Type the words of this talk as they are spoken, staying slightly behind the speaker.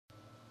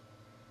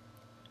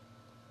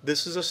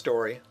This is a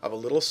story of a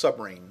little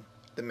submarine,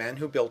 the man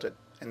who built it,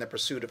 and the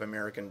pursuit of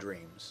American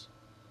dreams.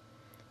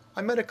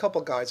 I met a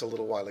couple guys a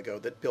little while ago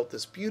that built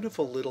this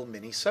beautiful little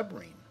mini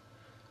submarine.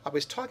 I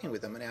was talking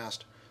with them and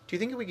asked, do you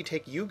think we could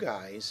take you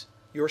guys,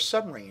 your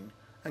submarine,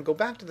 and go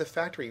back to the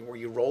factory where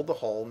you rolled the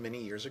hull many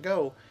years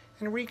ago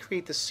and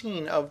recreate the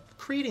scene of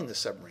creating the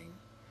submarine?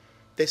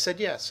 They said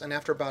yes, and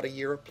after about a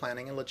year of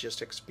planning and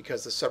logistics,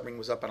 because the submarine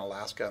was up in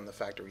Alaska and the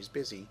factory's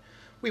busy,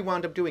 we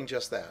wound up doing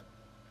just that.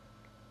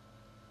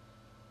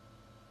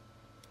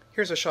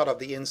 Here's a shot of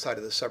the inside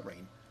of the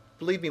submarine.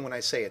 Believe me when I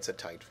say it's a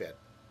tight fit.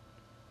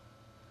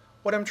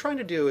 What I'm trying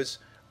to do is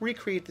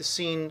recreate the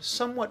scene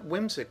somewhat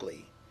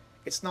whimsically.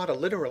 It's not a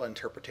literal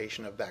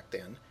interpretation of back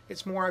then,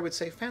 it's more, I would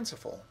say,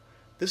 fanciful.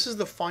 This is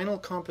the final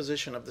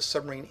composition of the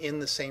submarine in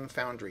the same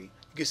foundry.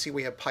 You can see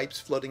we have pipes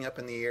floating up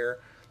in the air,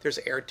 there's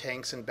air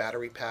tanks and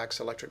battery packs,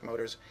 electric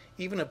motors,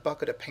 even a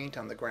bucket of paint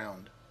on the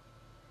ground.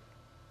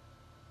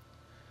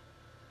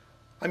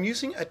 I'm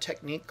using a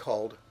technique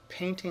called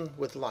painting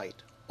with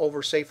light.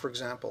 Over, say, for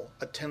example,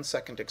 a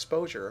 10-second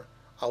exposure,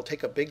 I'll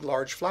take a big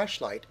large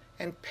flashlight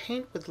and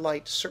paint with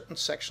light certain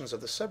sections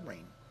of the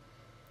submarine.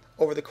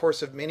 Over the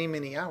course of many,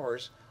 many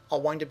hours,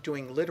 I'll wind up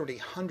doing literally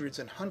hundreds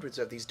and hundreds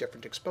of these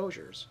different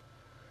exposures.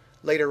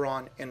 Later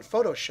on in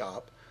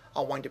Photoshop,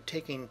 I'll wind up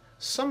taking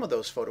some of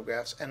those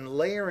photographs and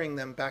layering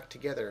them back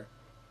together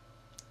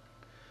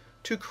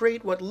to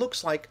create what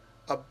looks like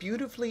a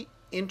beautifully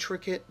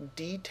intricate,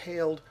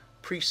 detailed,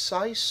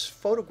 precise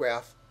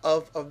photograph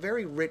of a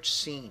very rich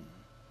scene.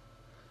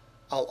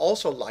 I'll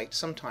also light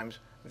sometimes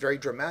very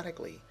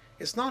dramatically.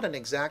 It's not an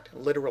exact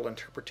literal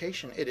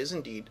interpretation, it is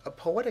indeed a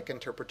poetic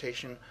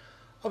interpretation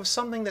of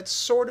something that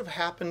sort of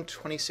happened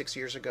 26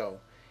 years ago.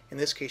 In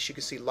this case, you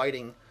can see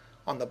lighting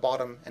on the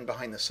bottom and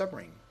behind the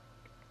submarine.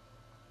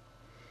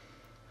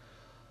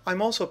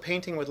 I'm also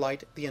painting with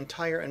light the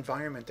entire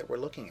environment that we're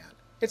looking at.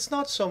 It's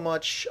not so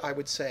much, I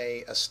would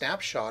say, a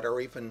snapshot or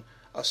even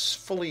a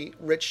fully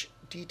rich,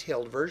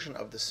 detailed version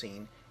of the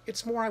scene.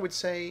 It's more, I would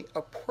say,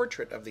 a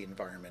portrait of the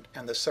environment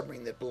and the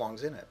submarine that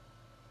belongs in it.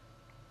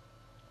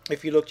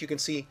 If you look, you can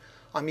see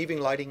I'm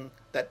even lighting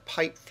that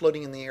pipe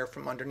floating in the air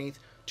from underneath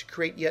to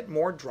create yet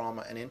more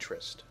drama and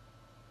interest.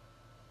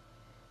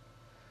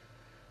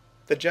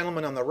 The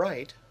gentleman on the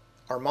right,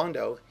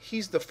 Armando,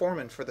 he's the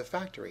foreman for the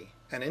factory,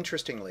 and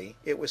interestingly,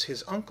 it was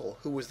his uncle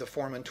who was the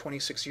foreman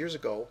 26 years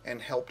ago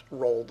and helped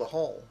roll the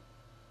hull.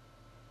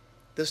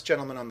 This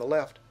gentleman on the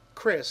left,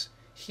 Chris,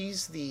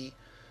 he's the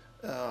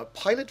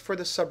pilot for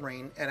the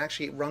submarine and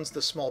actually runs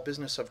the small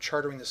business of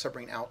chartering the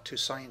submarine out to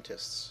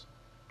scientists.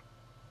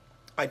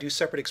 I do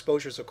separate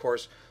exposures, of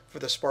course, for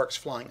the sparks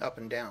flying up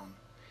and down.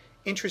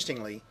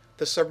 Interestingly,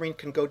 the submarine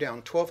can go down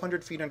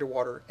 1,200 feet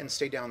underwater and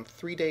stay down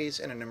 3 days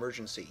in an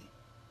emergency.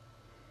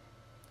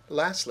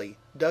 Lastly,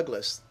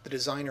 Douglas, the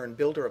designer and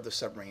builder of the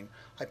submarine,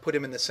 I put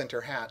him in the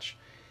center hatch.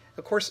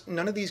 Of course,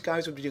 none of these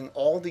guys would be doing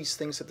all these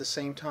things at the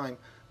same time,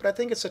 but I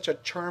think it's such a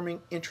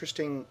charming,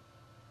 interesting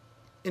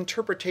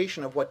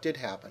interpretation of what did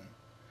happen.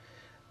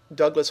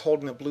 Douglas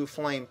holding a blue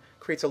flame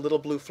creates a little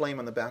blue flame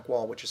on the back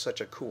wall, which is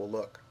such a cool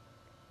look.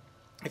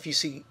 If you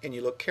see and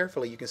you look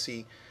carefully, you can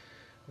see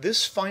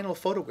this final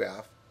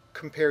photograph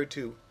compared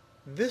to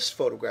this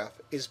photograph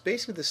is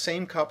basically the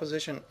same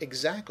composition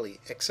exactly,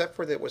 except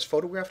for that it was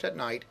photographed at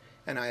night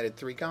and I added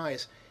 3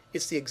 guys.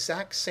 It's the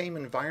exact same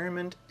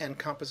environment and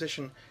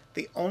composition.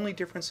 The only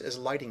difference is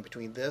lighting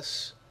between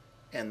this,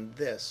 and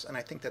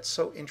I think that's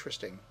so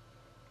interesting.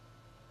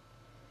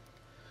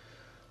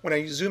 When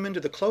I zoom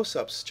into the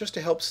close-ups, just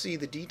to help see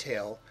the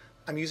detail,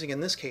 I'm using in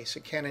this case a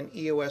Canon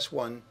EOS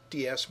 1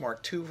 DS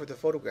Mark II for the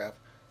photograph.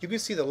 You can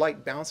see the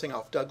light bouncing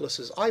off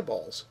Douglas's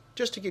eyeballs,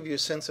 just to give you a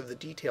sense of the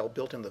detail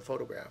built in the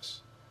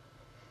photographs.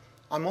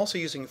 I'm also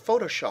using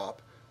Photoshop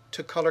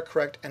to color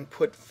correct and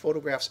put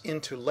photographs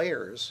into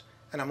layers,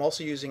 and I'm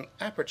also using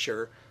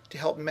Aperture to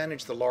help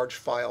manage the large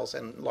files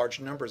and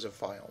large numbers of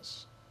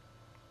files.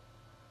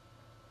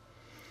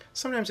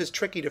 Sometimes it's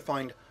tricky to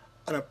find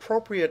an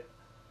appropriate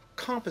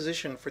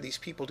composition for these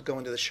people to go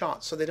into the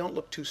shot so they don't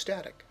look too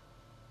static.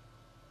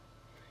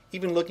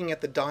 Even looking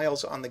at the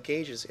dials on the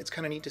gauges, it's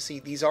kind of neat to see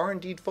these are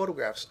indeed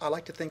photographs. I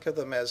like to think of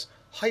them as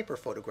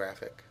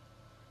hyper-photographic.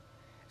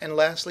 And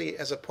lastly,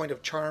 as a point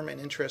of charm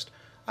and interest,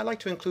 I like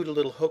to include a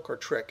little hook or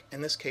trick.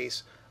 In this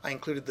case, I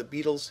included the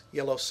Beatles'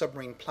 yellow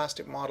submarine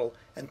plastic model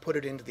and put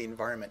it into the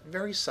environment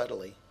very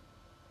subtly.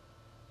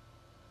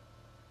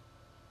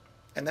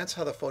 And that's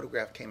how the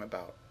photograph came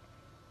about.